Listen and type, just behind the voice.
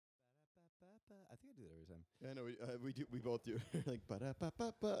I think I do that every time. Yeah, I know we do. We both do. Like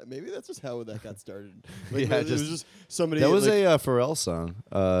ba-da-ba-ba-ba. Maybe that's just how that got started. Like, Yeah, it was just somebody. That was like, a Pharrell song.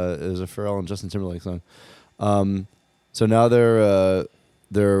 It was a Pharrell and Justin Timberlake song. So now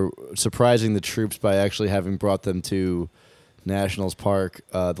they're surprising the troops by actually having brought them to Nationals Park.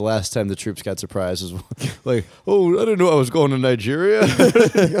 The last time the troops got surprised was like, oh, I didn't know I was going to Nigeria.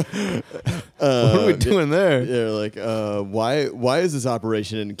 What are we doing there? Yeah, like why is this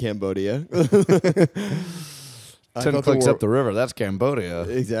operation in Cambodia? 10 clicks up the river. That's Cambodia.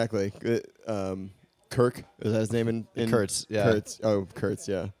 Exactly. Kirk is that his name in Kurtz, yeah. Kurtz. Oh, Kurtz,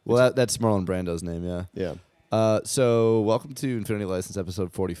 yeah. Well, that's Marlon Brando's name, yeah. Yeah. So welcome to Infinity License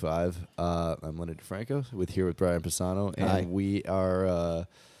episode 45. I'm Leonard DeFranco here with Brian Pisano, and Hi. we are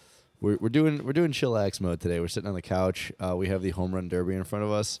we're doing chillax mode today. We're sitting on the couch. We have the home run derby in front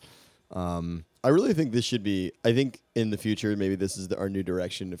of us. I really think this should be. I think in the future, maybe this is our new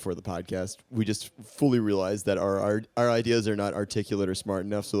direction for the podcast. We just fully realize that our ideas are not articulate or smart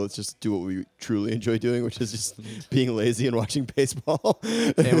enough. So let's just do what we truly enjoy doing, which is just being lazy and watching baseball.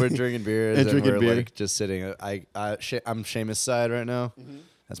 And we're drinking beers And drinking we're beer. like just sitting. I'm Seamus' side right now. Mm-hmm.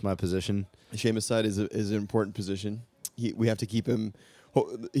 That's my position. Seamus' side is an important position. We have to keep him.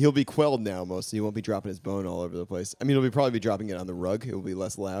 He'll be quelled now mostly. He won't be dropping his bone all over the place. I mean, he'll probably be dropping it on the rug. It will be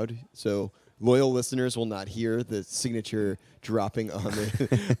less loud. So loyal listeners will not hear the signature dropping on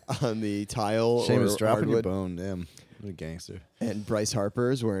the on the tile. Seamus or dropping your hardwood. bone. Damn, what a gangster. And Bryce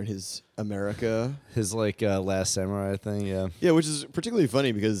Harper is wearing his America. His Last Samurai thing. Yeah. Yeah, which is particularly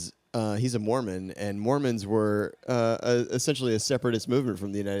funny because he's a Mormon, and Mormons were essentially a separatist movement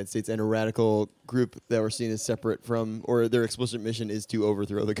from the United States and a radical group that were seen as separate from, or their explicit mission is to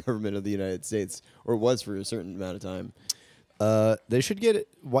overthrow the government of the United States, or was for a certain amount of time. They should get it.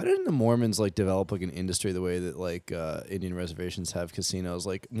 Why didn't the Mormons develop an industry the way that Indian reservations have casinos?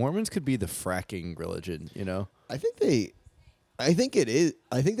 Like Mormons could be the fracking religion, you know? I think it is.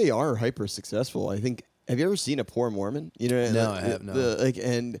 I think they are hyper successful. I think. Have you ever seen a poor Mormon? You know, No, I have not.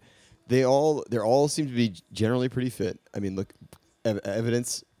 And they all seem to be generally pretty fit. I mean, look,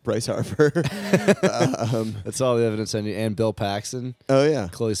 evidence. Bryce Harper. That's all the evidence I need. And Bill Paxton, Oh yeah.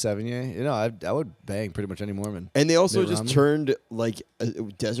 Chloe Sevigny. You know, I would bang pretty much any Mormon. And they also Mitt just Romney? turned like a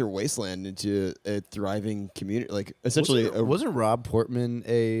desert wasteland into a thriving community. Like essentially, Wasn't Rob Portman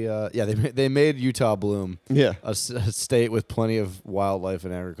they made Utah bloom. yeah. A state with plenty of wildlife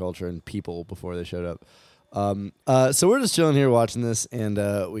and agriculture and people before they showed up. So we're just chilling here watching this, and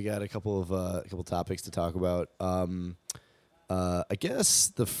we got a couple topics to talk about. I guess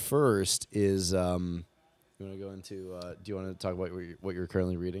the first is you want to go into. Do you want to talk about what you're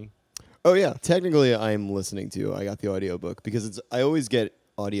currently reading? Oh yeah. Technically, I'm listening to. I got the audiobook because I always get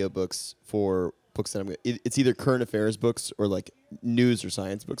audiobooks for books that it's either current affairs books or like news or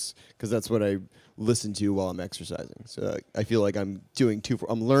science books because that's what I listen to while I'm exercising. So I feel like I'm doing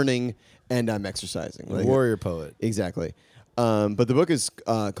I'm learning and I'm exercising. Like, Warrior poet. Exactly. But the book is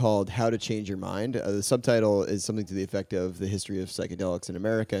called How to Change Your Mind. The subtitle is something to the effect of The History of Psychedelics in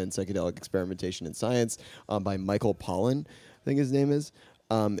America and Psychedelic Experimentation in Science by Michael Pollan, I think his name is.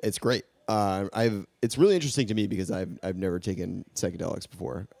 It's great. It's really interesting to me because I've never taken psychedelics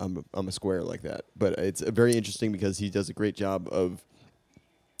before. I'm a square like that. But it's very interesting because he does a great job of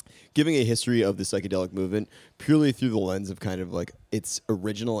giving a history of the psychedelic movement purely through the lens of kind of like its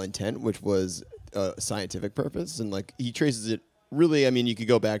original intent, which was scientific purpose, and like he traces it really. I mean, you could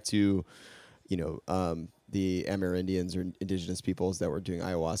go back to, the Amerindians or indigenous peoples that were doing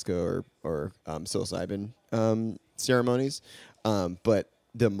ayahuasca or psilocybin ceremonies, but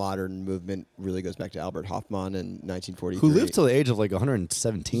the modern movement really goes back to Albert Hofmann in 1943, Who lived till the age of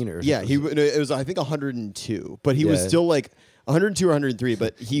 117 or yeah, it was I think 102, but he was still like 102 or 103,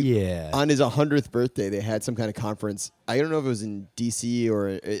 but on his 100th birthday, they had some kind of conference. I don't know if it was in D.C.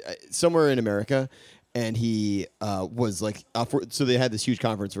 or somewhere in America, and he was like, so they had this huge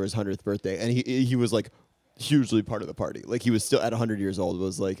conference for his 100th birthday, and he was like hugely part of the party. Like he was still at 100 years old,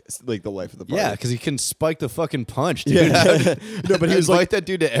 was like the life of the party. Yeah, because he can spike the fucking punch, dude. Yeah. No, but he was like that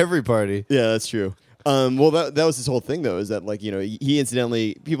dude to every party. Yeah, that's true. Well, that was his whole thing, though, is that, he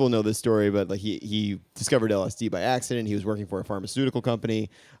incidentally, people know this story, but, he discovered LSD by accident. He was working for a pharmaceutical company.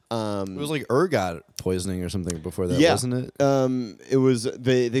 It was like ergot poisoning or something before that, Yeah. wasn't it? It was,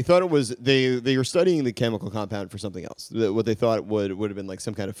 they thought it was, they were studying the chemical compound for something else. What they thought would have been,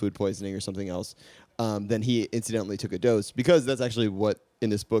 some kind of food poisoning or something else. Then he incidentally took a dose, because that's actually what,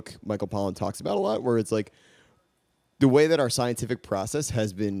 in this book, Michael Pollan talks about a lot, where it's the way that our scientific process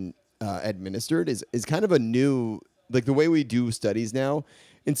has been administered is kind of a new, the way we do studies now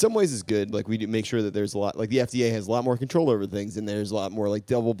in some ways is good. Like we do make sure that there's a lot, like the FDA has a lot more control over things, and there's a lot more like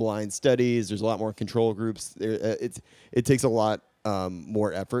double-blind studies. There's a lot more control groups. It takes a lot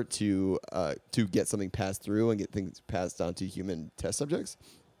more effort to get something passed through and get things passed on to human test subjects.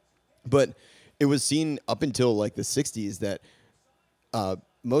 But it was seen up until like the 60s that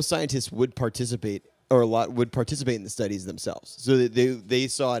most scientists would participate, or a lot would participate in the studies themselves. So they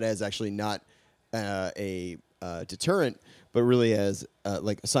saw it as actually not a deterrent, but really as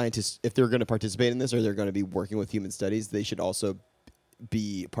like scientists, if they're going to participate in this or they're going to be working with human studies, they should also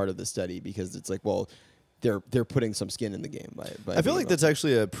be part of the study, because it's like, well, they're putting some skin in the game by I feel like that's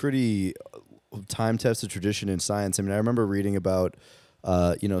actually a pretty time-tested tradition in science. I mean, I remember reading about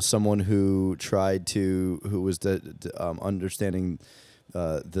someone who was understanding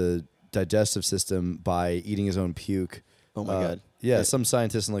the digestive system by eating his own puke. Oh my God! Yeah, some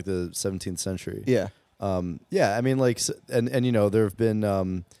scientist in like the 17th century. Yeah. Yeah, I mean, like, and there have been,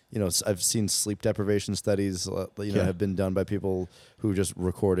 I've seen sleep deprivation studies, have been done by people who are just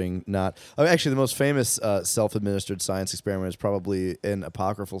recording not. Actually, the most famous self-administered science experiment is probably an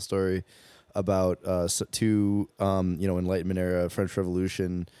apocryphal story about two, Enlightenment era French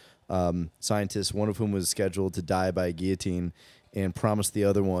Revolution scientists, one of whom was scheduled to die by guillotine, and promised the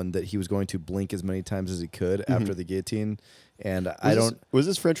other one that he was going to blink as many times as he could after the guillotine. And was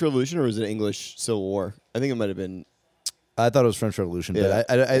this French Revolution or was it English Civil War? I think it might have been. I thought it was French Revolution, Yeah.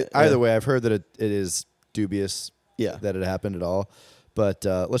 but either way, I've heard that it is dubious Yeah. that it happened at all. But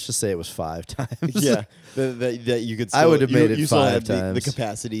let's just say it was 5 times. Yeah, that you could. Still, I would have made it you still 5 have times. the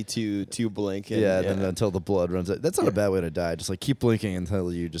capacity to blink. And, yeah, then until the blood runs out. That's not a bad way to die. Just like keep blinking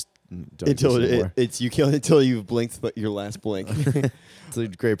until you just don't until exist anymore. you kill until you've blinked your last blink. It's a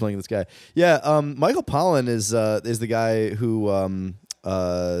great playing this guy. Yeah, Michael Pollan is the guy who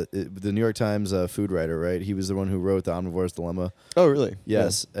the New York Times food writer, right? He was the one who wrote The Omnivore's Dilemma. Oh, really?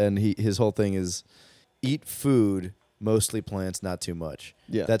 Yes, and his whole thing is eat food, mostly plants, not too much.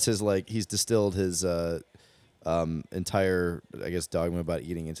 Yeah. That's his, like, he's distilled his entire, I guess, dogma about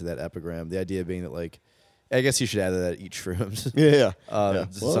eating into that epigram. The idea being that, like, I guess you should add that eat shrooms. Yeah. A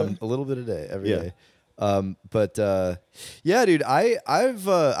little bit a day, every day. Yeah, dude, I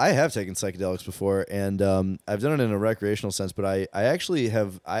have taken psychedelics before, and I've done it in a recreational sense, but I actually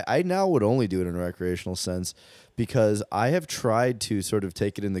have, I now would only do it in a recreational sense, because I have tried to sort of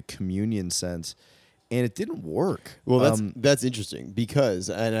take it in the communion sense, and it didn't work. Well, that's interesting, because,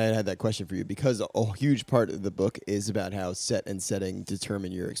 and I had that question for you, because a huge part of the book is about how set and setting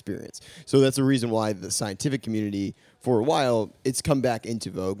determine your experience. So that's the reason why the scientific community, for a while, it's come back into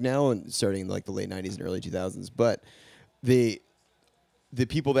vogue now, and starting in like the late 90s and early 2000s. But the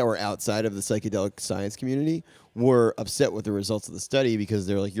people that were outside of the psychedelic science community were upset with the results of the study, because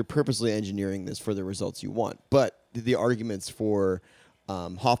they're like, you're purposely engineering this for the results you want. But the arguments for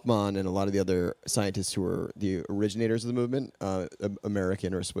Hoffman and a lot of the other scientists who were the originators of the movement,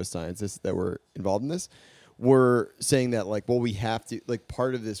 American or Swiss scientists that were involved in this, were saying that, like, well, we have to, like,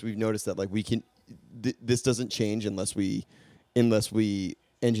 part of this, we've noticed that, like, we can, this doesn't change unless we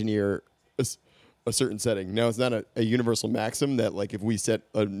engineer a certain setting. Now, it's not a universal maxim that, like, if we set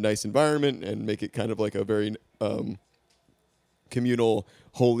a nice environment and make it kind of like a very communal,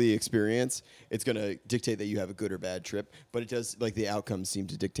 holy experience, it's going to dictate that you have a good or bad trip. But it does, like, the outcomes seem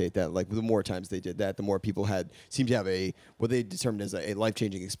to dictate that. Like, the more times they did that, the more people seemed to have what they determined as a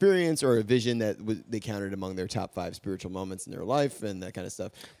life-changing experience, or a vision that they counted among their top 5 spiritual moments in their life, and that kind of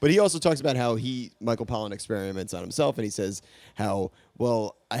stuff. But he also talks about how Michael Pollan, experiments on himself, and he says how,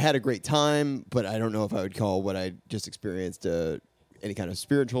 well, I had a great time, but I don't know if I would call what I just experienced any kind of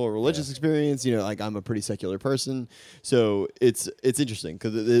spiritual or religious experience. Like, I'm a pretty secular person, so it's interesting,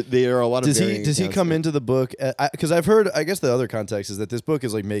 because there are a lot of. Does he come into the book? Because I've heard, I guess the other context is that this book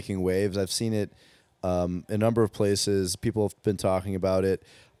is like making waves. I've seen it a number of places. People have been talking about it.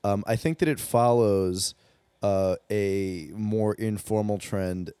 I think that it follows a more informal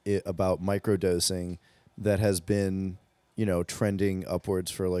trend about microdosing that has been, trending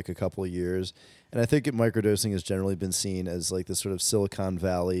upwards for like a couple of years. And I think microdosing has generally been seen as like this sort of Silicon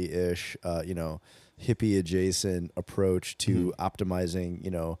Valley-ish, hippie adjacent approach to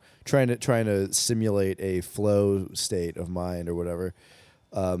optimizing, trying to simulate a flow state of mind or whatever.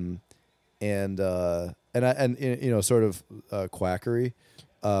 Sort of quackery,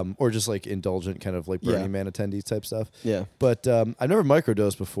 or just like indulgent kind of like Burning Man attendee type stuff. Yeah. But I've never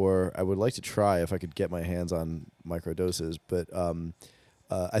microdosed before. I would like to try if I could get my hands on microdoses. But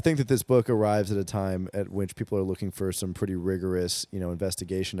I think that this book arrives at a time at which people are looking for some pretty rigorous,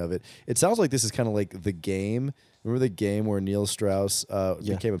 investigation of it. It sounds like this is kind of like The Game. Remember The Game, where Neil Strauss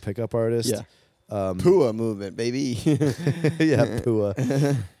became a pickup artist? Yeah. Pua movement, baby. Yeah,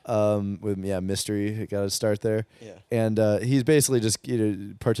 Pua. With mystery, got to start there. Yeah. And he's basically just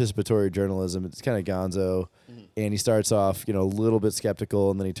participatory journalism. It's kind of gonzo, and he starts off a little bit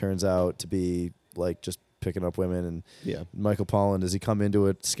skeptical, and then he turns out to be like just picking up women. And Yeah. Michael Pollan, does he come into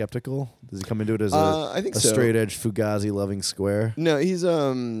it skeptical? Does he come into it as I think a so. straight edge Fugazi loving square? No,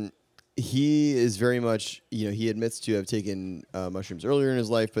 he is very much, he admits to have taken mushrooms earlier in his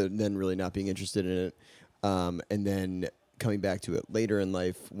life, but then really not being interested in it. And then coming back to it later in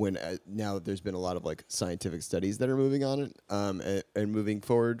life when now there's been a lot of like scientific studies that are moving on it and moving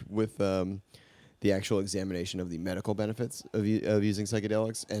forward with the actual examination of the medical benefits of using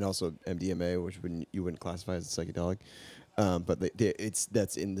psychedelics and also MDMA, which you wouldn't classify as a psychedelic. But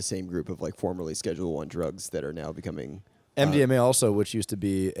that's in the same group of like formerly Schedule I drugs that are now becoming MDMA also, which used to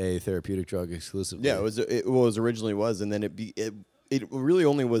be a therapeutic drug exclusively. Yeah, it originally was, and then it really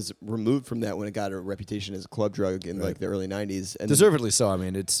only was removed from that when it got a reputation as a club drug in like the early '90s. And deservedly so. I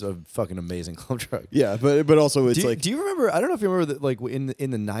mean, it's a fucking amazing club drug. Yeah, but also it's do you remember? I don't know if you remember that, like in the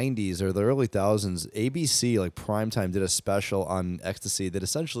 '90s or the early 2000s, ABC like Primetime did a special on ecstasy that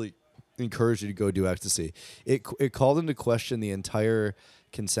essentially encouraged you to go do ecstasy. It called into question the entire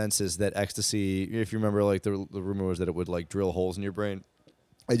consensus that ecstasy, if you remember, like the rumor was that it would like drill holes in your brain.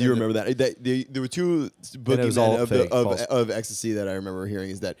 I do remember that. There were two boogeymen of ecstasy that I remember hearing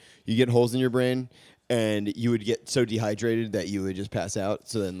is that you get holes in your brain and you would get so dehydrated that you would just pass out.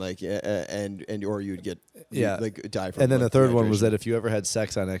 So then or you would get like die from. And then the third one was dehydration. that if you ever had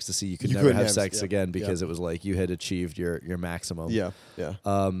sex on ecstasy, you could never have sex again because it was like you had achieved your maximum. Yeah, yeah.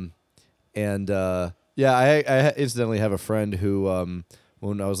 I incidentally have a friend who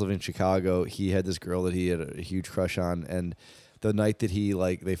when I was living in Chicago, he had this girl that he had a huge crush on, and the night that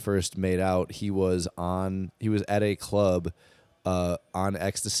they first made out, he was at a club on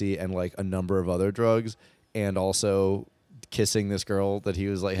ecstasy and like a number of other drugs, and also kissing this girl that he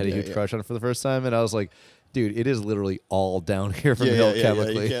was like had a huge crush on for the first time. And I was like, dude, it is literally all down here from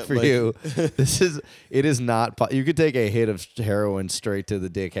chemically for you. It is not. You could take a hit of heroin straight to the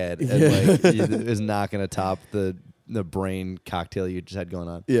dickhead, and it is not going to top the brain cocktail you just had going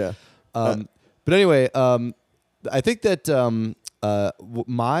on. Yeah. But anyway, I think that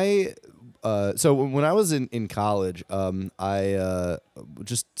so when I was in college, I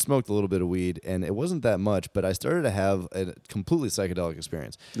just smoked a little bit of weed, and it wasn't that much, but I started to have a completely psychedelic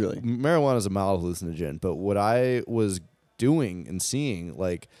experience. Really? Marijuana is a mild hallucinogen, but what I was doing and seeing,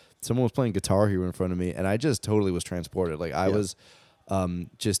 like someone was playing Guitar Hero in front of me, and I just totally was transported. Like I was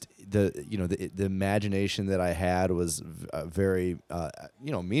just the imagination that I had was very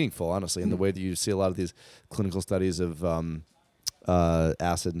meaningful, honestly, in the way that you see a lot of these clinical studies of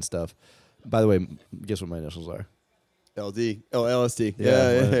acid and stuff. By the way, guess what my initials are? LD. Oh, LSD.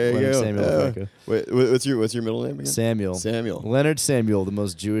 Leonard Samuel Lefranco. Wait, what's your middle name again? Samuel. Leonard Samuel, the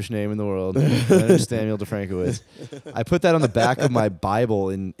most Jewish name in the world. Leonard Samuel DeFrankowitz. I put that on the back of my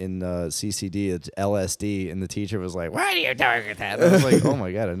Bible in CCD. It's LSD, and the teacher was like, "Why do you target that?" And I was like, "Oh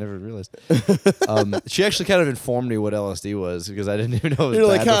my god, I never realized." She actually kind of informed me what LSD was because I didn't even know it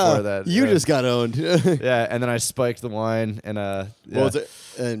was bad before that. You just got owned. Yeah, and then I spiked the wine, and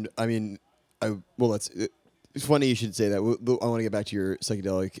It's funny you should say that. I want to get back to your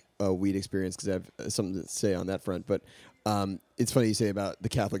psychedelic weed experience because I have something to say on that front. But it's funny you say about the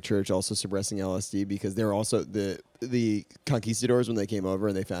Catholic Church also suppressing LSD because they're also the conquistadors when they came over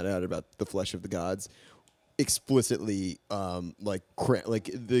and they found out about the flesh of the gods explicitly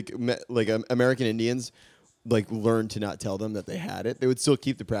American Indians learned to not tell them that they had it. They would still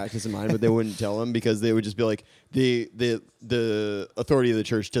keep the practice in mind, but they wouldn't tell them because they would just be like the authority of the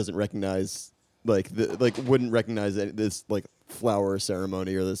church doesn't recognize. Wouldn't recognize this flower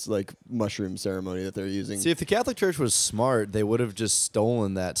ceremony or this mushroom ceremony that they're using. See, if the Catholic Church was smart, they would have just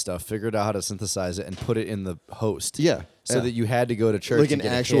stolen that stuff, figured out how to synthesize it, and put it in the host. Yeah. So that you had to go to church like to an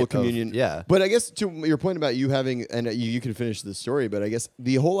get actual communion. Yeah. But I guess to your point about you having, and you can finish the story, but I guess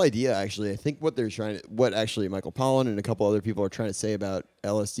the whole idea actually, I think what actually Michael Pollan and a couple other people are trying to say about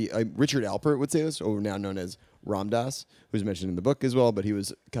LSD, Richard Alpert would say this, or now known as Ram Dass, who's mentioned in the book as well, but he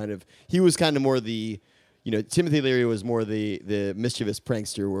was kind of more the, Timothy Leary was more the mischievous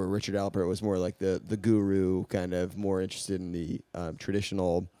prankster, where Richard Alpert was more like the guru, kind of more interested in the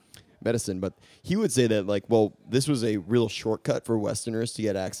traditional medicine. But he would say that this was a real shortcut for Westerners to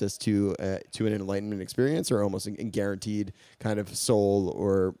get access to an enlightenment experience, or almost a guaranteed kind of soul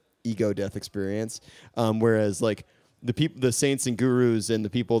or ego death experience. Whereas the saints and gurus and the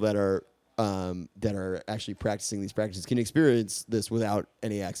people that are that are actually practicing these practices can experience this without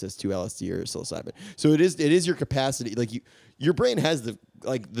any access to LSD or psilocybin. So it is your capacity, like your brain has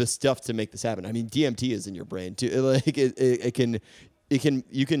the stuff to make this happen. I mean, DMT is in your brain too. Like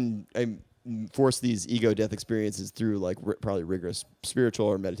you can force these ego death experiences through like probably rigorous spiritual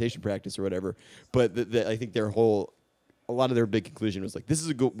or meditation practice or whatever. But I think a lot of their big conclusion was like, this is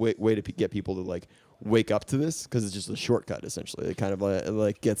a good way to get people to like wake up to this, because it's just a shortcut essentially. It kind of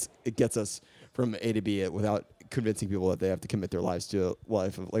like gets us from A to B without convincing people that they have to commit their lives to a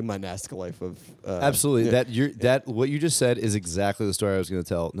life of like monastic life of absolutely. yeah. That what you just said is exactly the story I was going to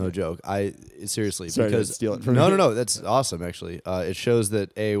tell. No joke. I seriously, Sorry because to steal it from no, you. no, that's awesome. Actually, it shows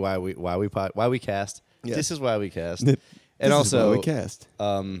that why we cast. Yes. This is why we cast, This and is also why we cast.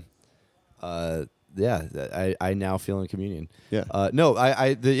 Yeah, I now feel in communion. Yeah. No,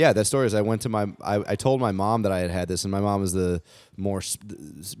 that story is I told my mom that I had this, and my mom is the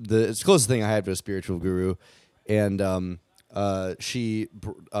closest thing I had to a spiritual guru, and she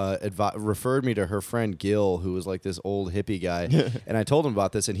referred me to her friend Gil, who was like this old hippie guy, and I told him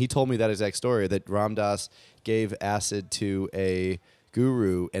about this, and he told me that exact story, that Ram Dass gave acid to a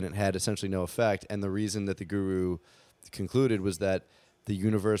guru, and it had essentially no effect, and the reason that the guru concluded was that the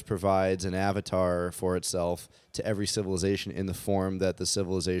universe provides an avatar for itself to every civilization in the form that the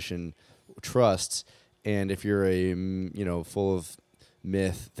civilization trusts. And if you're full of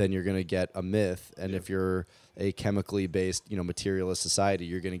myth, then you're going to get a myth. And if you're a chemically based, materialist society,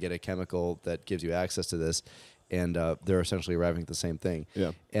 you're going to get a chemical that gives you access to this. And they're essentially arriving at the same thing.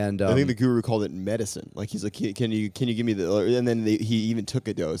 Yeah, and I think the guru called it medicine. Like he's like, can you give me the? And then he even took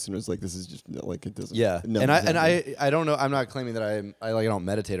a dose and was like, this is just like it doesn't. Yeah, and I don't know. I'm not claiming that I don't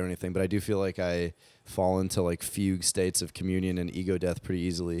meditate or anything, but I do feel like I fall into like fugue states of communion and ego death pretty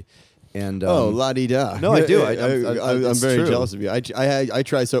easily. And la-di-da. No, I do. I'm very true. jealous of you. I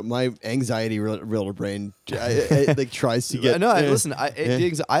try, so my anxiety realtor brain like tries to get. No, listen.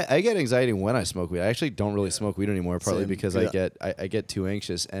 I get anxiety when I smoke weed. I actually don't really smoke weed anymore, partly because I get too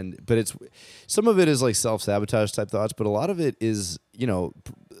anxious. But it's some of it is like self-sabotage type thoughts, but a lot of it is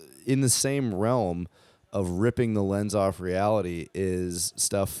in the same realm of ripping the lens off reality is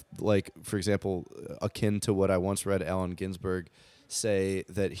stuff like, for example, akin to what I once read Allen Ginsberg say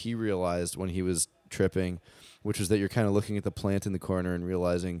that he realized when he was tripping, which was that you're kind of looking at the plant in the corner and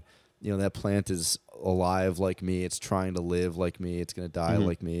realizing, that plant is alive like me. It's trying to live like me. It's going to die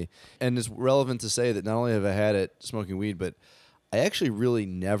like me. And it's relevant to say that not only have I had it smoking weed, but I actually really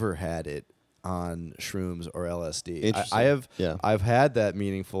never had it on shrooms or LSD. I've had that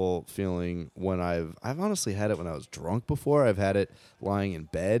meaningful feeling when I've honestly had it when I was drunk before. I've had it lying in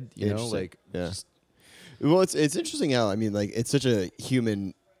bed, Well, it's interesting how, I mean, like, it's such a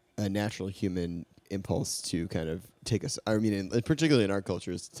natural human impulse to kind of take us. I mean, particularly in our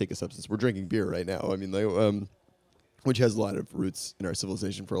culture, is to take a substance. We're drinking beer right now. I mean, like, which has a lot of roots in our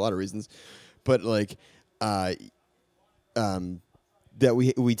civilization for a lot of reasons, but like, that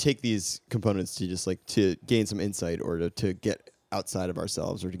we take these components to just like to gain some insight or to get outside of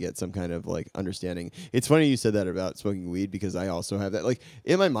ourselves or to get some kind of like understanding. It's funny you said that about smoking weed, because I also have that. Like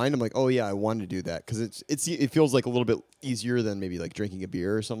in my mind, I'm like, oh yeah, I want to do that because it feels like a little bit easier than maybe like drinking a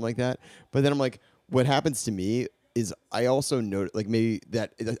beer or something like that. But then I'm like, what happens to me is I also note like maybe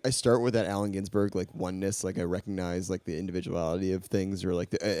that I start with that Allen Ginsberg like oneness, like I recognize like the individuality of things, or like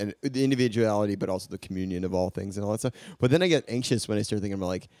the individuality, but also the communion of all things and all that stuff. But then I get anxious when I start thinking about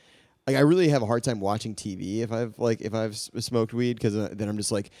like I really have a hard time watching TV if I've smoked weed, because then I'm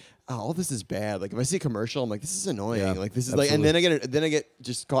just like, oh, all this is bad. Like if I see a commercial, I'm like, this is annoying. Yeah, like this is absolutely. like, and then I get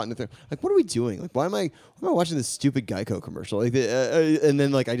just caught in the thing. Like, what are we doing? Like, why am I watching this stupid Geico commercial? Like, and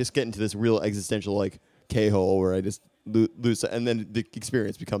then like I just get into this real existential like K-hole where I just lose, and then the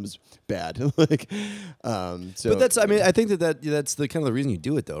experience becomes bad. Like, but that's, I mean, I think that's the kind of the reason you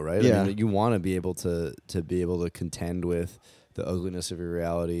do it, though, right? Yeah. I mean, you want to be able to contend with the ugliness of your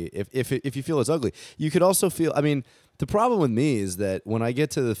reality. If you feel it's ugly, you could also feel. I mean, the problem with me is that when I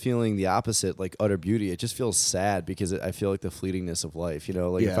get to the feeling the opposite, like utter beauty, it just feels sad because I feel like the fleetingness of life.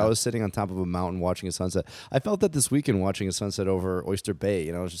 Like if I was sitting on top of a mountain watching a sunset, I felt that this weekend watching a sunset over Oyster Bay.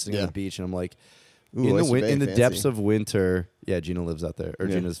 I was just sitting on the beach and I'm like, ooh, in the depths of winter. Yeah, Gina lives out there, or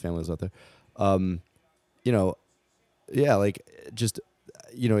Gina's family lives out there. Like just.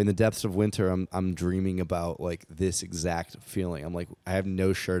 In the depths of winter, I'm dreaming about like this exact feeling. I'm like, I have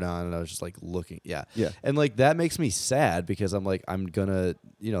no shirt on, and I was just like looking, and like that makes me sad because I'm like, I'm gonna,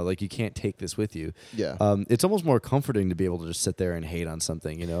 like you can't take this with you. It's almost more comforting to be able to just sit there and hate on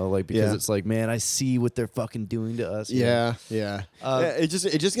something, like because it's like, man, I see what they're fucking doing to us. It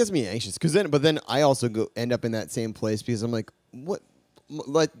just gets me anxious but then I also end up in that same place because I'm like, what?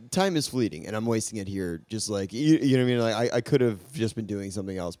 like time is fleeting, and I'm wasting it here. Just like you know what I mean. Like I could have just been doing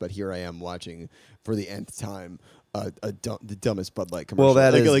something else, but here I am watching for the nth time the dumbest Bud Light commercial. Well,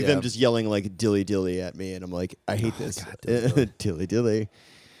 that like, is, like yeah. them just yelling like dilly dilly at me, and I'm like, I hate this. God, dilly dilly dilly.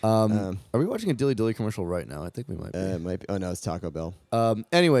 Are we watching a Dilly Dilly commercial right now? I think we might be. It might be. Oh no, it's Taco Bell.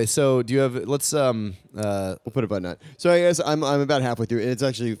 Anyway, so do you have? Let's We'll put a button on. So I guess I'm about halfway through, and it's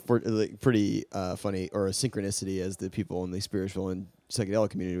actually pretty funny, or a synchronicity, as the people in the spiritual and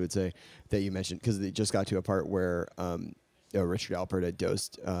psychedelic community would say, that you mentioned, because they just got to a part where Richard Alpert had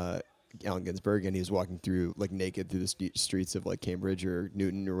dosed Allen Ginsberg, and he was walking through like naked through the streets of like Cambridge or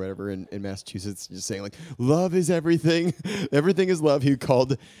Newton or whatever in Massachusetts, just saying like, love is everything. Everything is love. He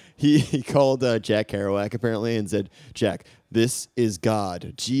called Jack Kerouac apparently and said, Jack, this is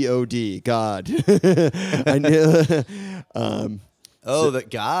God. G-O-D, God. I knew, that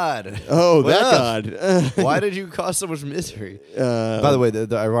God. oh, Well, that God. Why did you cause so much misery? By the way,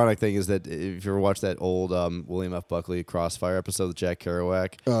 the ironic thing is that if you ever watched that old William F. Buckley Crossfire episode with Jack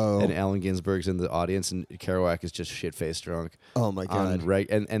Kerouac, and Allen Ginsberg's in the audience, and Kerouac is just shit-faced drunk. Oh my God!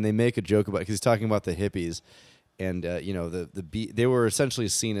 And they make a joke about, because he's talking about the hippies, and the beat, they were essentially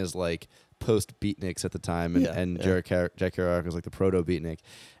seen as like post beatniks at the time, and Jack Kerouac was like the proto beatnik,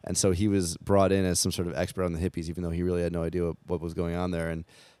 and so he was brought in as some sort of expert on the hippies, even though he really had no idea what was going on there. And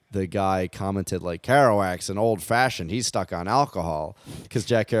the guy commented like, Kerouac's an old fashioned, he's stuck on alcohol, because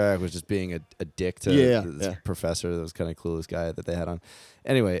Jack Kerouac was just being a dick to this professor that was kind of clueless guy that they had on.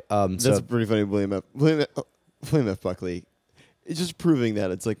 Anyway, that's pretty funny. William F. Buckley. It's just proving that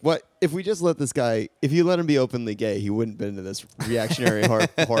it's like, what if we just let this guy? If you let him be openly gay, he wouldn't have been this reactionary,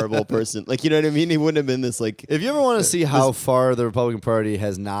 horrible person. Like, you know what I mean? He wouldn't have been this like. If you ever want to see how far the Republican Party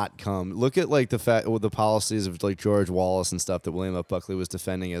has not come, look at like the policies of like George Wallace and stuff that William F. Buckley was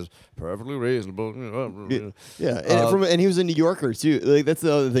defending as perfectly reasonable. Yeah, and he was a New Yorker too. Like, that's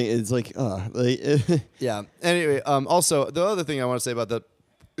the other thing. It's like, yeah. Anyway, also the other thing I want to say about that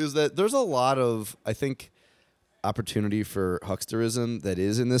is that there's a lot of, I think, opportunity for hucksterism that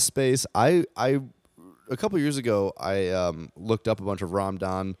is in this space. A couple years ago, I looked up a bunch of Ram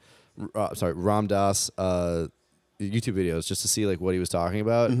Dass YouTube videos just to see like what he was talking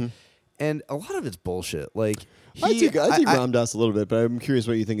about, and a lot of it's bullshit. Like I take Ram Dass a little bit, but I'm curious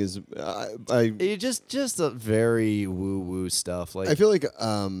what you think is. Just a very woo woo stuff. Like, I feel like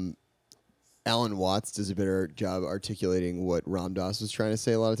Alan Watts does a better job articulating what Ram Dass was trying to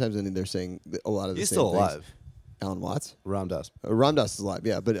say a lot of times, and they're saying a lot of the he's same still things. alive. Alan Watts? Ram Dass. Ram Dass is alive,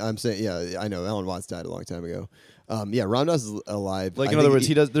 yeah. But I'm saying, I know. Alan Watts died a long time ago. Ram Dass is alive. Like, in other words,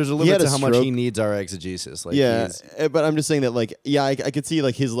 there's a limit to how much he needs our exegesis. Like, but I'm just saying that, like, I could see,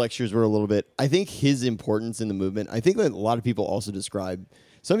 like, his lectures were a little bit, I think his importance in the movement, I think that a lot of people also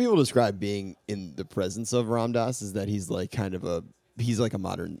some people describe being in the presence of Ram Dass is that he's, like, he's like a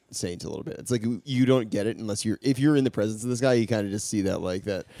modern saint a little bit. It's like you don't get it unless if you're in the presence of this guy, you kind of just see that like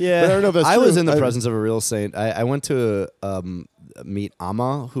that. Yeah, but I don't know if that's I true. was in the presence of a real saint. I went to meet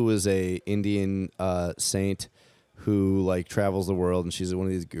Amma, who is a Indian saint who like travels the world, and she's one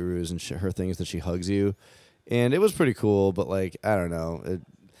of these gurus, and her thing is that she hugs you, and it was pretty cool. But like, I don't know,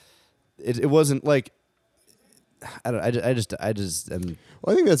 it wasn't like. I don't. I just. Well,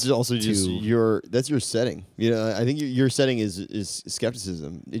 I think that's also just your setting. You know, I think your setting is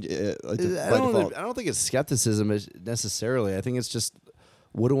skepticism. I don't think it's skepticism necessarily. I think it's just,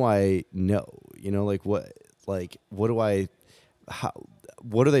 what do I know? You know, like what do I?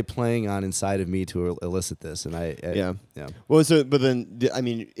 What are they playing on inside of me to elicit this? And yeah. Well, but then I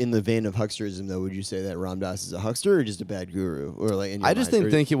mean, in the vein of hucksterism, though, would you say that Ram Dass is a huckster or just a bad guru, or like? In your I just mind,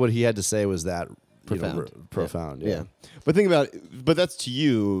 didn't think what he had to say was that profound. Yeah. But think about it, but that's to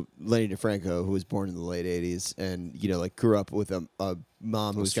you, Lenny DeFranco, who was born in the late 80s and, you know, like grew up with a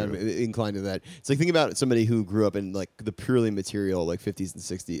mom who was kind of inclined to that. It's like, think about somebody who grew up in like the purely material, like 50s and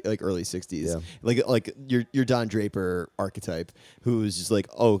 60s, like early 60s. Yeah. Like your Don Draper archetype, who's just like,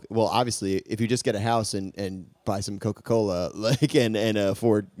 oh, well, obviously, if you just get a house and buy some Coca-Cola, like, and a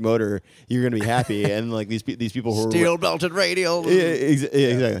Ford motor, you're going to be happy. And like these people who steel belted radials. Yeah,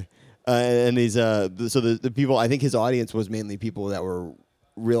 exactly. And these, so the people, I think his audience was mainly people that were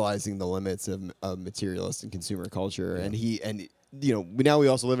realizing the limits of materialist and consumer culture. Yeah. And you know, now we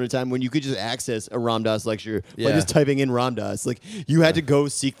also live in a time when you could just access a Ram Dass lecture by just typing in Ram Dass. Like, you had to go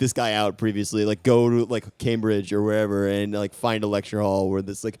seek this guy out previously, like go to like Cambridge or wherever and like find a lecture hall where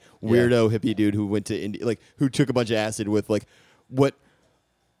this like weirdo hippie dude who went to India, like who took a bunch of acid with like what,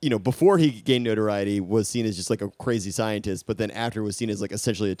 you know, before he gained notoriety was seen as just like a crazy scientist, but then after was seen as like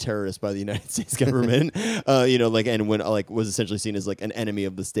essentially a terrorist by the United States government, you know, like, and when like was essentially seen as like an enemy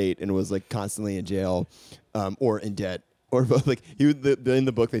of the state and was like constantly in jail or in debt Or both. Like he would, in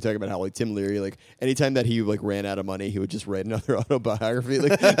the book they talk about how like Tim Leary, like anytime that he like ran out of money, he would just write another autobiography.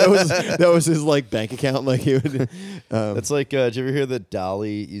 Like that was his like bank account. Like he would. It's like, did you ever hear that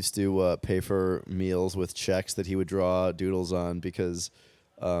Dolly used to pay for meals with checks that he would draw doodles on because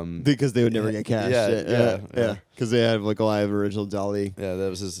they would never get cash. Yeah. Because they have like a lot of original Dolly. Yeah, that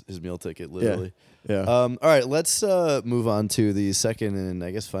was his meal ticket, literally. Yeah. All right, let's move on to the second and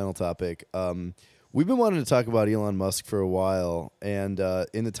I guess final topic. We've been wanting to talk about Elon Musk for a while, and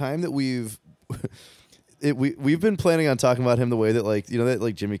in the time that we've been planning on talking about him the way that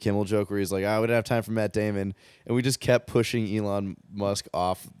that Jimmy Kimmel joke where he's like, we don't have time for Matt Damon, and we just kept pushing Elon Musk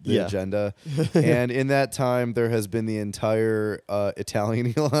off the agenda. And in that time, there has been the entire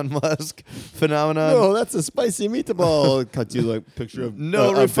Italian Elon Musk phenomenon. No, that's a spicy meatball. Cut to like picture of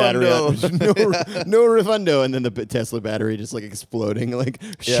no a battery. refundo. no refundo, and then the Tesla battery just like exploding, like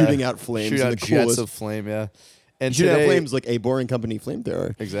shooting out flames. Shooting out the jets coolest. of flame, yeah. And Shooting out today, flames like a Boring Company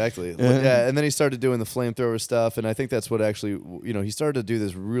flamethrower. Exactly. Yeah, and then he started doing the flamethrower stuff, and I think that's what actually, he started to do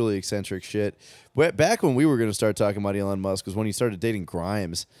this really eccentric shit. Back when we were going to start talking about Elon Musk was when he started dating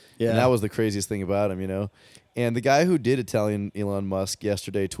Grimes. Yeah. And that was the craziest thing about him, And the guy who did Italian Elon Musk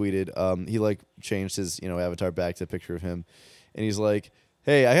yesterday tweeted, he like changed his, avatar back to a picture of him, and he's like,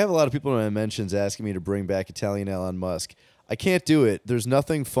 "Hey, I have a lot of people in my mentions asking me to bring back Italian Elon Musk. I can't do it. There's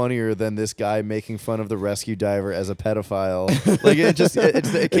nothing funnier than this guy making fun of the rescue diver as a pedophile. Like it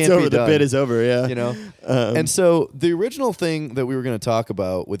can't It's over. be done. The bit is over. Yeah. And so the original thing that we were going to talk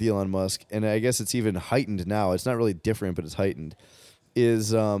about with Elon Musk, and I guess it's even heightened now. It's not really different, but it's heightened.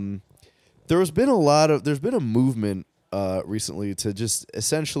 Is there's been a movement recently to just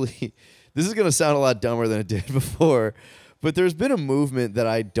essentially. This is going to sound a lot dumber than it did before. But there's been a movement that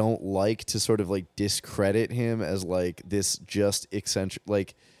I don't like to sort of like discredit him as like this just eccentric,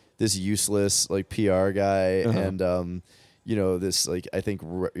 like this useless like PR guy, and this like I think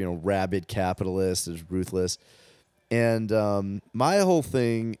rabid capitalist is ruthless, and my whole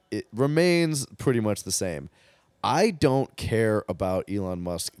thing it remains pretty much the same. I don't care about Elon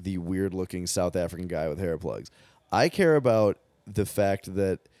Musk, the weird looking South African guy with hair plugs. I care about the fact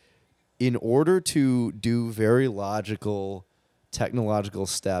that in order to do very logical technological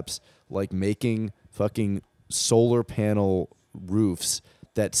steps like making fucking solar panel roofs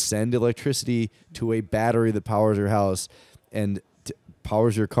that send electricity to a battery that powers your house and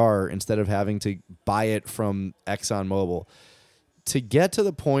powers your car instead of having to buy it from ExxonMobil, to get to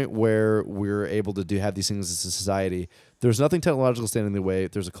the point where we're able to have these things as a society, there's nothing technological standing in the way.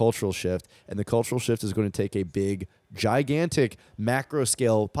 There's a cultural shift, and the cultural shift is going to take a big, gigantic, macro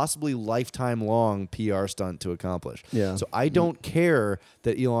scale, possibly lifetime long PR stunt to accomplish. Yeah. So I don't care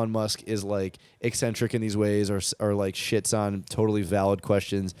that Elon Musk is like eccentric in these ways or like shits on totally valid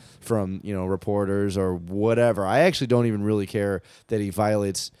questions from reporters or whatever. I actually don't even really care that he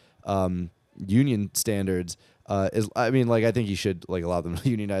violates union standards. I think he should like allow them to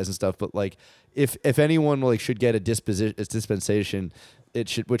unionize and stuff. But like, if anyone like should get a dispensation, it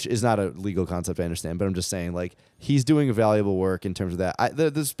should, which is not a legal concept, I understand. But I'm just saying, like, he's doing valuable work in terms of that.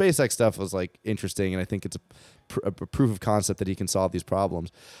 The SpaceX stuff was like interesting, and I think it's a proof of concept that he can solve these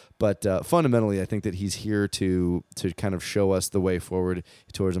problems. But fundamentally, I think that he's here to kind of show us the way forward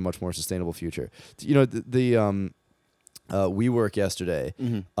towards a much more sustainable future. WeWork yesterday,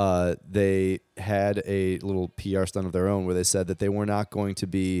 they had a little PR stunt of their own where they said that they were not going to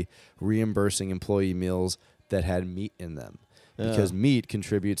be reimbursing employee meals that had meat in them because meat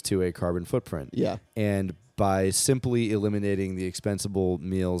contributes to a carbon footprint. Yeah. And by simply eliminating the expensable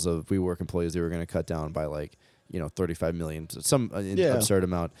meals of WeWork employees, they were going to cut down by like 35 million, some absurd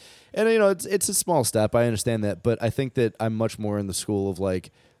amount. And it's a small step. I understand that, but I think that I'm much more in the school of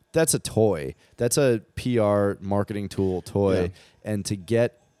like, that's a toy. That's a PR marketing tool toy. Yeah. And to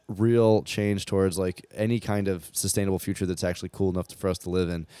get real change towards like any kind of sustainable future that's actually cool enough for us to live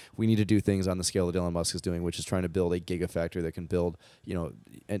in, we need to do things on the scale that Elon Musk is doing, which is trying to build a gigafactory that can build,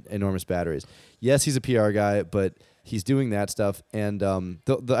 enormous batteries. Yes, he's a PR guy, but he's doing that stuff. And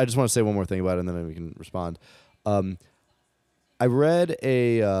I just want to say one more thing about it, and then we can respond. I read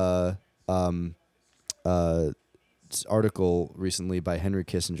a article recently by Henry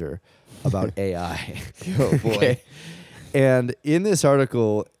Kissinger about AI. Oh boy. Okay. And in this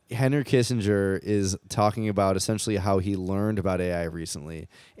article, Henry Kissinger is talking about essentially how he learned about AI recently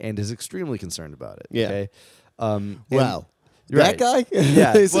and is extremely concerned about it. Yeah. Okay. Wow. Right. That guy?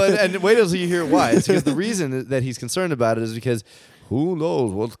 Yeah. And wait until you hear why. It's because the reason that he's concerned about it is because who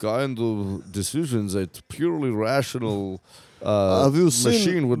knows what kind of decisions a purely rational Have you machine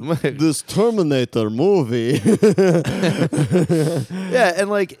seen would make. this Terminator movie? Yeah, and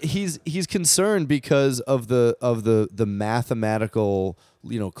like he's concerned because of the mathematical,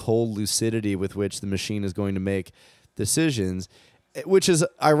 cold lucidity with which the machine is going to make decisions, which is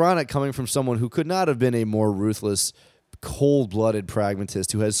ironic coming from someone who could not have been a more ruthless, cold-blooded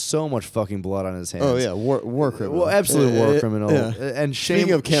pragmatist who has so much fucking blood on his hands. Oh yeah, war criminal. Well, absolute war criminal, yeah. and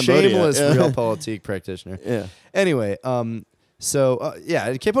Speaking of Cambodia, shameless yeah. realpolitik practitioner. Yeah. Anyway, so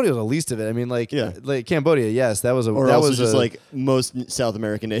Cambodia was the least of it. I mean, like Cambodia, yes, that was a Or that also was just a, like most South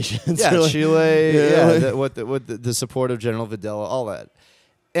American nations. yeah, Like- Chile, Yeah. what the support of General Videla, all that.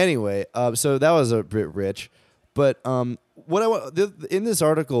 Anyway, so that was a bit rich, but what I want in this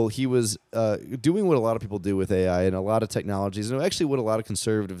article, he was doing what a lot of people do with AI and a lot of technologies, and actually what a lot of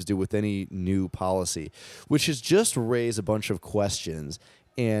conservatives do with any new policy, which is just raise a bunch of questions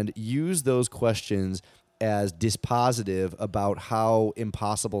and use those questions as dispositive about how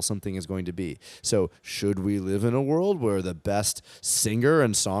impossible something is going to be. So, should we live in a world where the best singer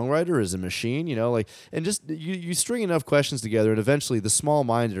and songwriter is a machine? And just you string enough questions together, and eventually the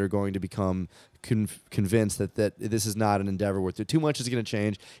small-minded are going to become convinced that this is not an endeavor worth it. Too much is going to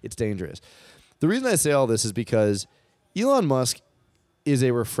change. It's dangerous. The reason I say all this is because Elon Musk is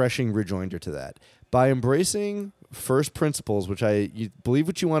a refreshing rejoinder to that. By embracing first principles, which you believe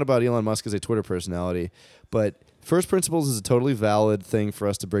what you want about Elon Musk as a Twitter personality, but first principles is a totally valid thing for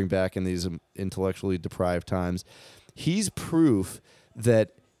us to bring back in these intellectually deprived times. He's proof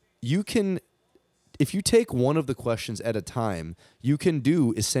that you can, if you take one of the questions at a time, you can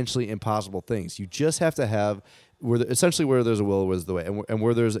do essentially impossible things. You just have to have essentially where there's a will, there's the way, and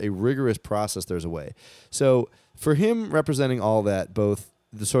where there's a rigorous process, there's a way. So for him representing all that, both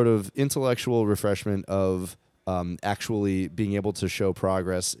the sort of intellectual refreshment of actually being able to show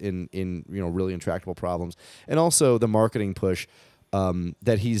progress in really intractable problems, and also the marketing push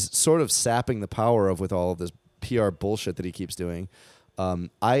that he's sort of sapping the power of with all of this PR bullshit that he keeps doing.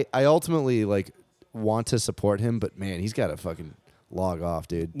 I ultimately want to support him, but man, he's got to fucking log off,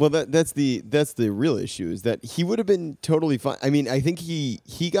 dude. Well, that's the real issue, is that he would have been totally fine. I mean, I think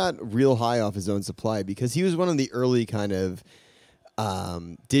he got real high off his own supply because he was one of the early kind of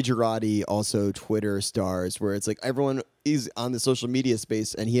digerati, also Twitter stars, where it's like everyone is on the social media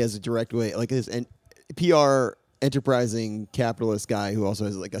space and he has a direct way, like his PR enterprising capitalist guy who also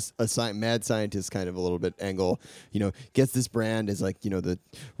has like a mad scientist kind of a little bit angle, gets this brand as like, the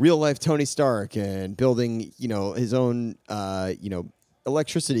real life Tony Stark and building, his own,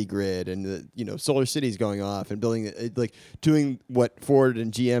 electricity grid and the solar cities going off and building like doing what Ford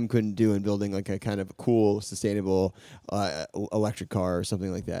and GM couldn't do and building like a kind of cool sustainable electric car or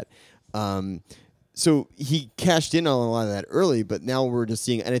something like that. So he cashed in on a lot of that early, but now we're just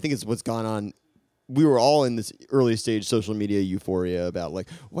seeing, and I think it's what's gone on. We were all in this early stage social media euphoria about like,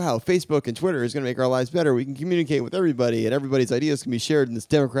 wow, Facebook and Twitter is going to make our lives better. We can communicate with everybody and everybody's ideas can be shared in this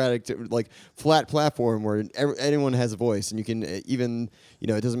democratic, flat platform where anyone has a voice and you can even, it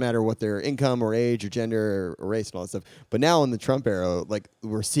doesn't matter what their income or age or gender or race and all that stuff. But now in the Trump era, like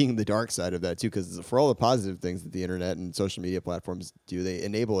we're seeing the dark side of that too, because for all the positive things that the internet and social media platforms do, they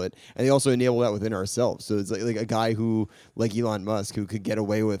enable it. And they also enable that within ourselves. So it's like a guy who, like Elon Musk, who could get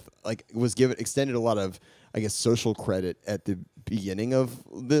away with, was extended a lot of, I guess, social credit at the beginning of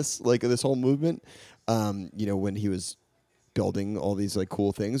this whole movement. When he was building all these like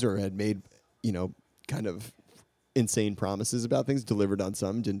cool things or had made, kind of insane promises about things, delivered on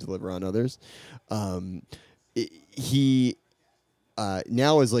some, didn't deliver on others. He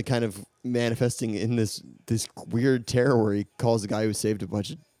now is like kind of manifesting in this weird terror where he calls the guy who saved a bunch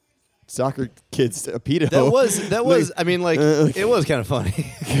of soccer kids a pedo. That was. I mean, it was kind of funny.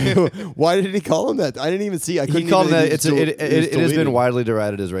 Why did he call him that? I didn't even see. He called him that. It has been widely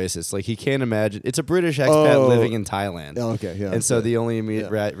derided as racist. Like he can't imagine. It's a British expat living in Thailand. Oh, okay, yeah. And so the only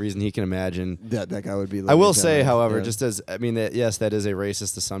immediate reason he can imagine that guy would be. I will say, however, just as that is a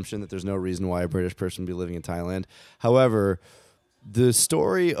racist assumption that there's no reason why a British person would be living in Thailand. However, the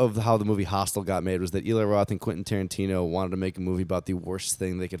story of how the movie Hostel got made was that Eli Roth and Quentin Tarantino wanted to make a movie about the worst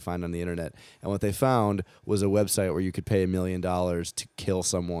thing they could find on the internet. And what they found was a website where you could pay $1 million to kill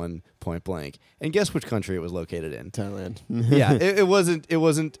someone point blank. And guess which country it was located in? Thailand. Yeah, it wasn't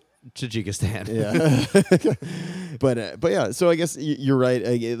Tajikistan. Yeah, but yeah. So I guess you're right.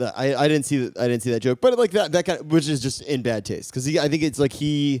 I didn't see that. I didn't see that joke. But like that kind of, which is just in bad taste because I think it's like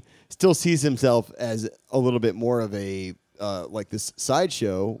he still sees himself as a little bit more of a like this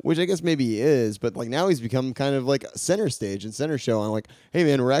sideshow, which I guess maybe he is, but like now he's become kind of like center stage and center show. I'm like, hey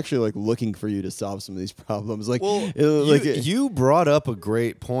man, we're actually like looking for you to solve some of these problems. Like, Well, like you brought up a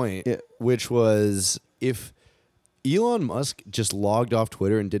great point, Yeah. which was if Elon Musk just logged off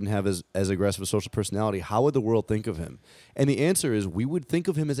Twitter and didn't have as aggressive a social personality, how would the world think of him? And the answer is we would think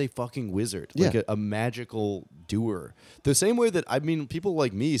of him as a fucking wizard, like Yeah. a magical doer. The same way that, I mean, people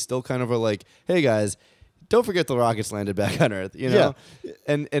like me still kind of are like, hey guys, don't forget the rockets landed back on Earth, you know? Yeah.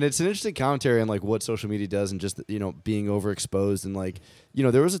 And it's an interesting commentary on like what social media does and just, you know, being overexposed. And like, you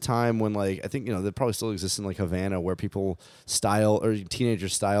know, there was a time when like, I think, you know, that probably still exists in like Havana where people style or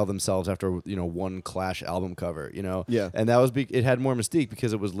teenagers style themselves after, you know, one Clash album cover, you know? Yeah. And that was, it had more mystique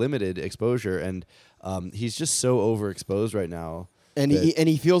because it was limited exposure. And he's just so overexposed right now. and that-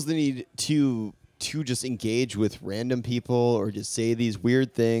 he feels the need to just engage with random people or just say these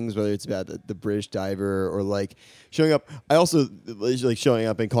weird things, whether it's about the British diver or like showing up. I also like showing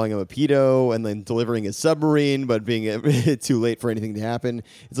up and calling him a pedo and then delivering a submarine, but being too late for anything to happen.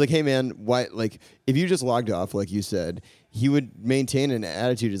 It's like, hey man, why? Like if you just logged off, like you said, he would maintain an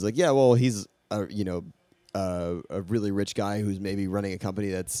attitude. Is like, yeah, well, he's a really rich guy who's maybe running a company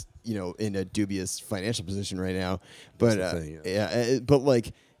that's, you know, in a dubious financial position right now. But That's the thing, but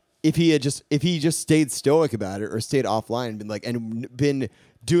like if he just stayed stoic about it or stayed offline and been like and been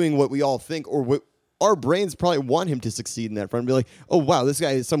doing what we all think or what our brains probably want him to succeed in that front and be like, oh wow, this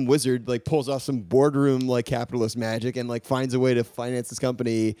guy is some wizard, like pulls off some boardroom like capitalist magic and like finds a way to finance this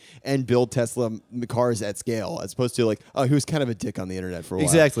company and build Tesla cars at scale, as opposed to like, oh, he was kind of a dick on the internet for a while.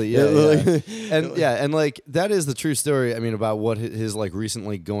 Exactly. Yeah. Like- and like that is the true story. I mean, about what his like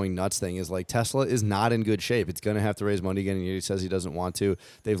recently going nuts thing is. Like Tesla is not in good shape. It's going to have to raise money again. And he says he doesn't want to.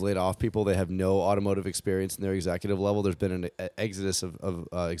 They've laid off people. They have no automotive experience in their executive level. There's been an exodus of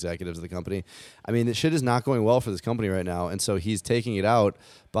executives of the company. I mean, the shit is not going well for this company right now, and so he's taking it out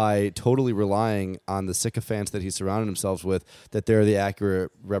by totally relying on the sycophants that he's surrounded himself with, that they're the accurate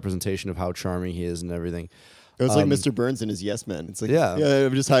representation of how charming he is and everything. It was like Mr. Burns and his yes men. It's like, Yeah.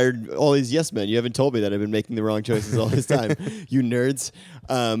 I've just hired all these yes men. You haven't told me that I've been making the wrong choices all this time, you nerds.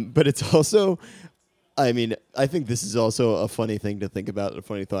 But it's also, I mean, I think this is also a funny thing to think about, a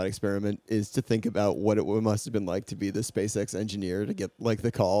funny thought experiment, is to think about what it must have been like to be the SpaceX engineer to get like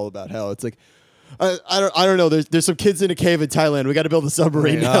the call about how it's like, I don't know. There's some kids in a cave in Thailand. We got to build a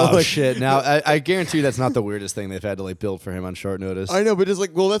submarine now. Oh Like, shit! Now I guarantee you that's not the weirdest thing they've had to like build for him on short notice. I know, but it's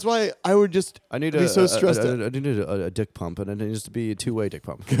like, well, that's why I would just I need be so stressed out. I need a dick pump, and it needs to be a two-way dick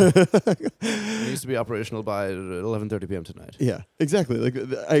pump. It needs to be operational by 11:30 p.m. tonight. Yeah, exactly.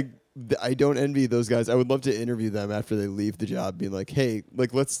 Like I don't envy those guys. I would love to interview them after they leave the job, being like, "Hey,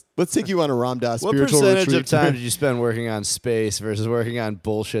 like let's take you on a Ram Dass What spiritual percentage retreat." of time did you spend working on space versus working on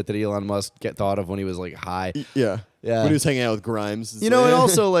bullshit that Elon Musk thought of when he was like high? Yeah, Yeah. When he was hanging out with Grimes, It's You know, like- and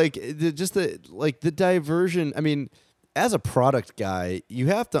also like the diversion. I mean, as a product guy, you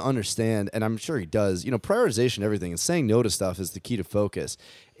have to understand, and I'm sure he does. You know, prioritization, everything, and saying no to stuff is the key to focus.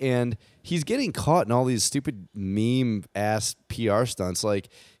 And he's getting caught in all these stupid meme ass PR stunts. Like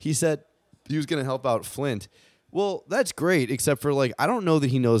he said he was going to help out Flint. Well, that's great, except for like I don't know that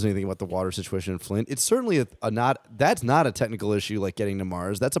he knows anything about the water situation in Flint. It's certainly that's not a technical issue like getting to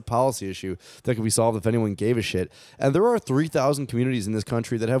Mars. That's a policy issue that could be solved if anyone gave a shit. And there are 3,000 communities in this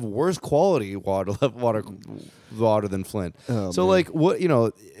country that have worse quality water than Flint. Oh, so man. like what, you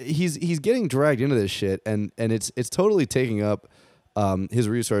know, he's getting dragged into this shit, and it's totally taking up his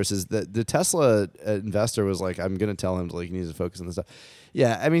resources. The Tesla investor was like, I'm gonna tell him like he needs to focus on this stuff.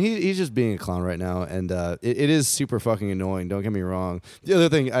 Yeah, I mean he's just being a clown right now, and it is super fucking annoying. Don't get me wrong. The other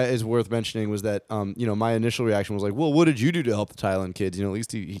thing is worth mentioning was that you know, my initial reaction was like, well, what did you do to help the Thailand kids? You know, at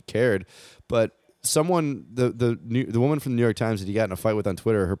least he cared. But someone, the woman from the New York Times that he got in a fight with on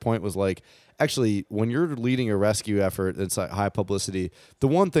Twitter, her point was like, actually, when you're leading a rescue effort that's like high publicity, the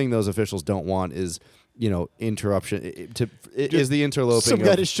one thing those officials don't want is, you know, interruption. Is the interloping. some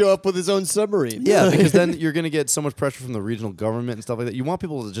guy to show up with his own submarine. Yeah, because then you're going to get so much pressure from the regional government and stuff like that. You want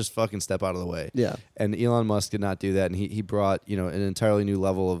people to just fucking step out of the way. Yeah. And Elon Musk did not do that, and he brought, you know, an entirely new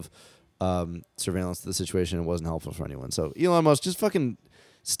level of surveillance to the situation. And it wasn't helpful for anyone. So Elon Musk, just fucking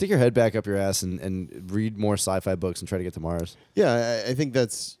stick your head back up your ass and read more sci-fi books and try to get to Mars. Yeah, I think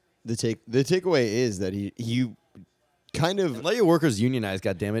that's the takeaway is that he kind of And let your workers unionize,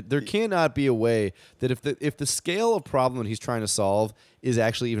 goddammit. There cannot be a way that if the scale of problem that he's trying to solve is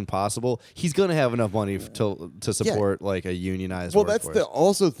actually even possible, he's going to have enough money to support like a unionized Well, workforce. that's the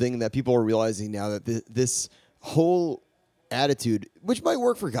also thing that people are realizing now, that this whole attitude, which might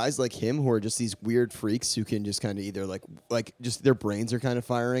work for guys like him who are just these weird freaks who can just kind of either like just their brains are kind of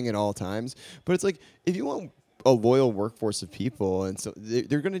firing at all times. But it's like, if you want a loyal workforce of people, and so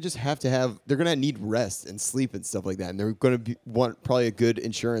they're going to just they're going to need rest and sleep and stuff like that, and they're going to want probably a good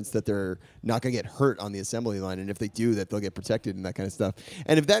insurance that they're not going to get hurt on the assembly line, and if they do, that they'll get protected and that kind of stuff.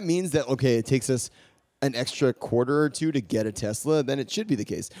 And if that means that okay, it takes us an extra quarter or two to get a Tesla, then it should be the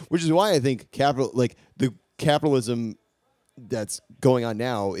case. Which is why I think the capitalism that's going on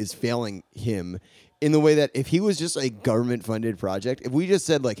now is failing him in the way that if he was just a government-funded project, if we just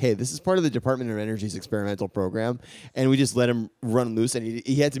said, like, hey, this is part of the Department of Energy's experimental program, and we just let him run loose, and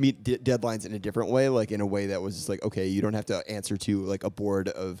he had to meet deadlines in a different way, like in a way that was just like, okay, you don't have to answer to, like, a board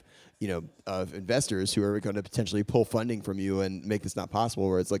of, of investors who are going to potentially pull funding from you and make this not possible,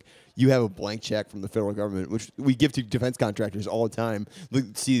 where it's like you have a blank check from the federal government, which we give to defense contractors all the time. Look,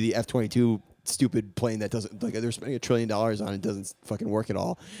 see the F-22 stupid plane that doesn't, like, they're spending $1 trillion on it, doesn't fucking work at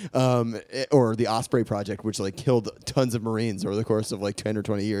all, or the Osprey project, which like killed tons of Marines over the course of like 10 or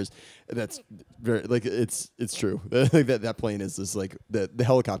 20 years. That's very, like, it's true. that plane is just like the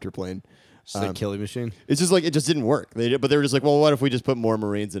helicopter plane. Just a killing machine. It's just like it just didn't work. But they were just like, well, what if we just put more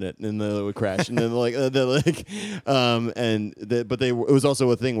Marines in it and then it would crash? And then it was also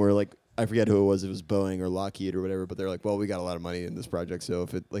a thing where, like, I forget who it was. It was Boeing or Lockheed or whatever. But they're like, well, we got a lot of money in this project, so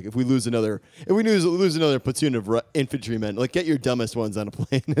if we lose another platoon of infantrymen, like, get your dumbest ones on a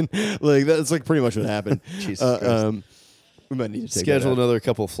plane, and like that's like pretty much what happened. Jesus Christ. We might need to take schedule another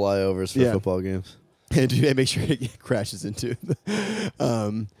couple flyovers for football games and make sure it crashes into.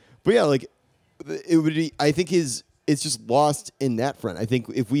 But yeah, like, it would be. I think it's just lost in that front. I think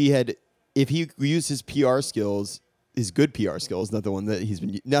if he used his PR skills, his good PR skills, not the one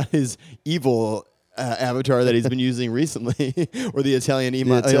that not his evil avatar that he's been using recently, or the Italian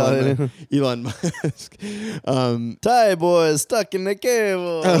Elon Musk. Thai boys stuck in the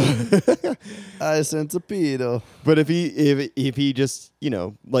cable. I sent a pedo. But if he just,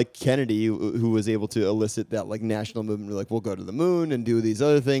 like Kennedy, who was able to elicit that, like, national movement, like, we'll go to the moon and do these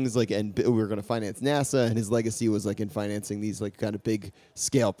other things, like, and we're going to finance NASA, and his legacy was like in financing these, like, kind of big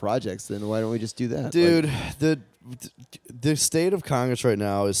scale projects, then why don't we just do that, dude? Like, the state of Congress right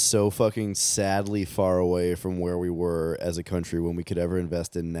now is so fucking sadly far away from where we were as a country when we could ever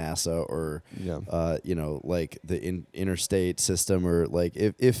invest in NASA or, like the interstate system, or like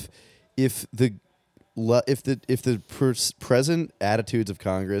if the present attitudes of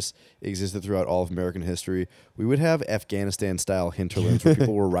Congress existed throughout all of American history, we would have Afghanistan-style hinterlands where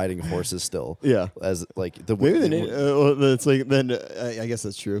people were riding horses still. Yeah, as like it's like then I guess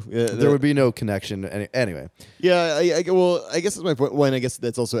that's true. Yeah, there would be no connection anyway. Yeah, I guess that's my point. One, I guess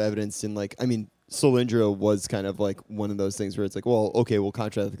that's also evidenced in, like, I mean, Solyndra was kind of like one of those things where it's like, well, okay, we'll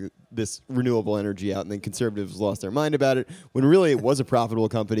contract this renewable energy out, and then conservatives lost their mind about it, when really it was a profitable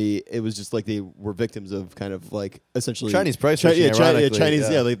company. It was just like they were victims of kind of like essentially Chinese price fixing, Chinese,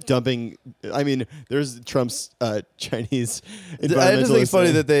 like dumping. I mean, there's Trump's Chinese environmentalists. I just think it's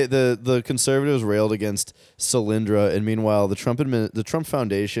funny that the conservatives railed against Solyndra, and meanwhile the Trump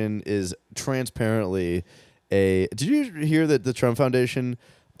Foundation is transparently a. Did you hear that the Trump Foundation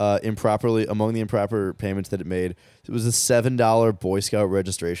among the improper payments that it made, it was a $7 Boy Scout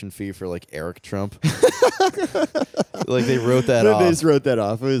registration fee for, like, Eric Trump. Like, they wrote that off. They just wrote that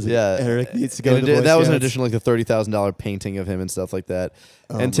off. It was Eric needs to go to the Boy that Scouts. was in addition to, like, the $30,000 painting of him and stuff like that.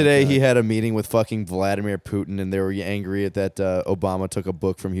 And today he had a meeting with fucking Vladimir Putin, and they were angry at that Obama took a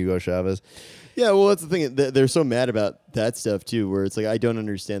book from Hugo Chavez. Yeah, well, that's the thing. They're so mad about that stuff too, where it's like, I don't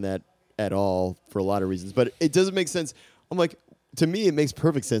understand that at all for a lot of reasons, but it doesn't make sense. I'm like, to me, it makes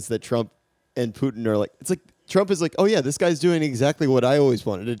perfect sense that Trump and Putin are like, it's like Trump is like, oh yeah, this guy's doing exactly what I always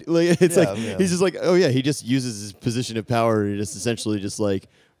wanted to do. Like, it's he's just like, oh yeah, he just uses his position of power to just essentially just like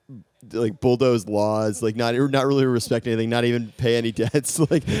bulldoze laws, like not really respect anything, not even pay any debts.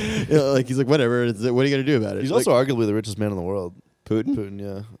 Like, like he's like, whatever. What are you gonna do about it? He's also arguably the richest man in the world. Putin,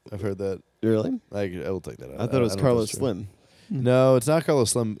 yeah, I've heard that. Really? I will take that out. I thought it was Carlos Slim. No, it's not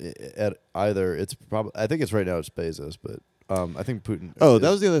Carlos Slim at either. It's probably. I think it's right now. It's Bezos, but. I think Putin. Oh, that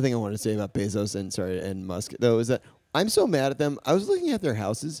was the other thing I wanted to say about Bezos and Musk, though, is that I'm so mad at them. I was looking at their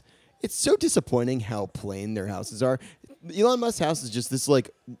houses. It's so disappointing how plain their houses are. Elon Musk's house is just this, like,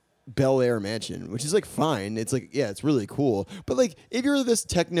 Bel Air mansion, which is, like, fine. It's like, yeah, it's really cool. But, like, if you're this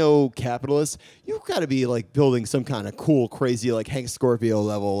techno capitalist, you've got to be, like, building some kind of cool, crazy, like, Hank Scorpio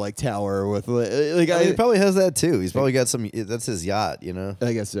level, like, tower with, like, he probably has that too. He's probably got some. That's his yacht,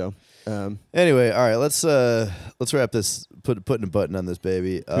 I guess so. Anyway, all right, let's wrap this. Putting a button on this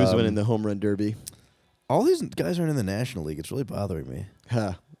baby. Who's winning the home run derby? All these guys are in the National League. It's really bothering me.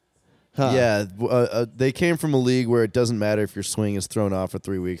 Huh. Yeah, they came from a league where it doesn't matter if your swing is thrown off for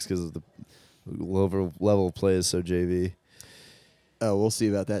 3 weeks because of the level of play is so JV. Oh, we'll see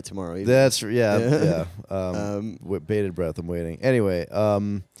about that tomorrow. Evening. That's yeah. Yeah. Bated breath. I'm waiting. Anyway.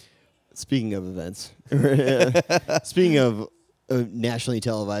 Speaking of events, speaking of nationally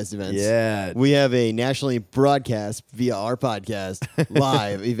televised events, Yeah. we have a nationally broadcast via our podcast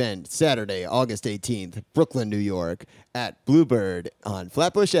live event Saturday, August 18th, Brooklyn, New York, at Bluebird on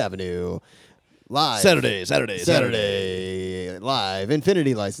Flatbush Avenue. Live. Saturday. Live.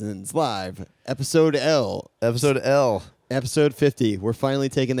 Infinity License. Live. Episode L. Episode 50. We're finally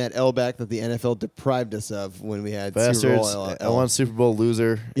taking that L back that the NFL deprived us of when we had Super Bastards. Bowl I want Super Bowl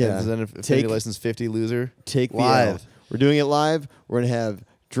loser. Yeah. And then Infinity License 50 loser. Take the live. L. We're doing it live. We're going to have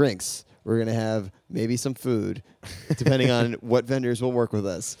drinks. We're going to have maybe some food, depending on what vendors will work with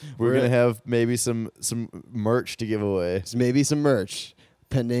us. We're going to have maybe some merch to give away. Maybe some merch,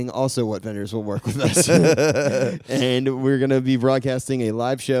 pending also what vendors will work with us. And we're going to be broadcasting a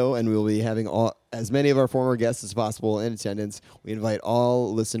live show, and we'll be having as many of our former guests as possible in attendance. We invite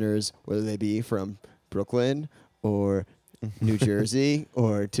all listeners, whether they be from Brooklyn or New Jersey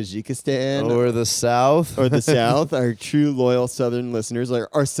or Tajikistan Or the South. our true loyal Southern listeners,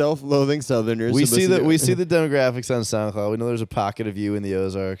 our self-loathing Southerners. We who see listen to- we see the demographics on SoundCloud. We know there's a pocket of you in the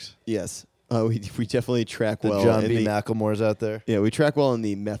Ozarks. Yes, we definitely track The well. John in B. the- McElmore's out there. Yeah, we track well in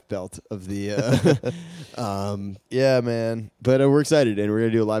the meth belt of the. Yeah, man. But we're excited, and we're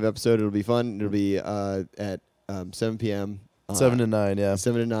gonna do a live episode. It'll be fun. It'll be at 7 p.m. 7 to 9, yeah.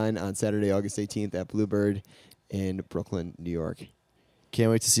 7 to 9 on Saturday, August 18th at Bluebird in Brooklyn, New York.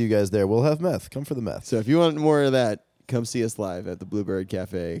 Can't wait to see you guys there. We'll have meth. Come for the meth. So if you want more of that, come see us live at the Bluebird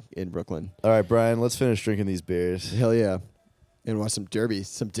Cafe in Brooklyn. All right, Brian, let's finish drinking these beers. Hell yeah. And watch some derby,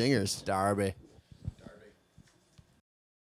 some dingers. Darby.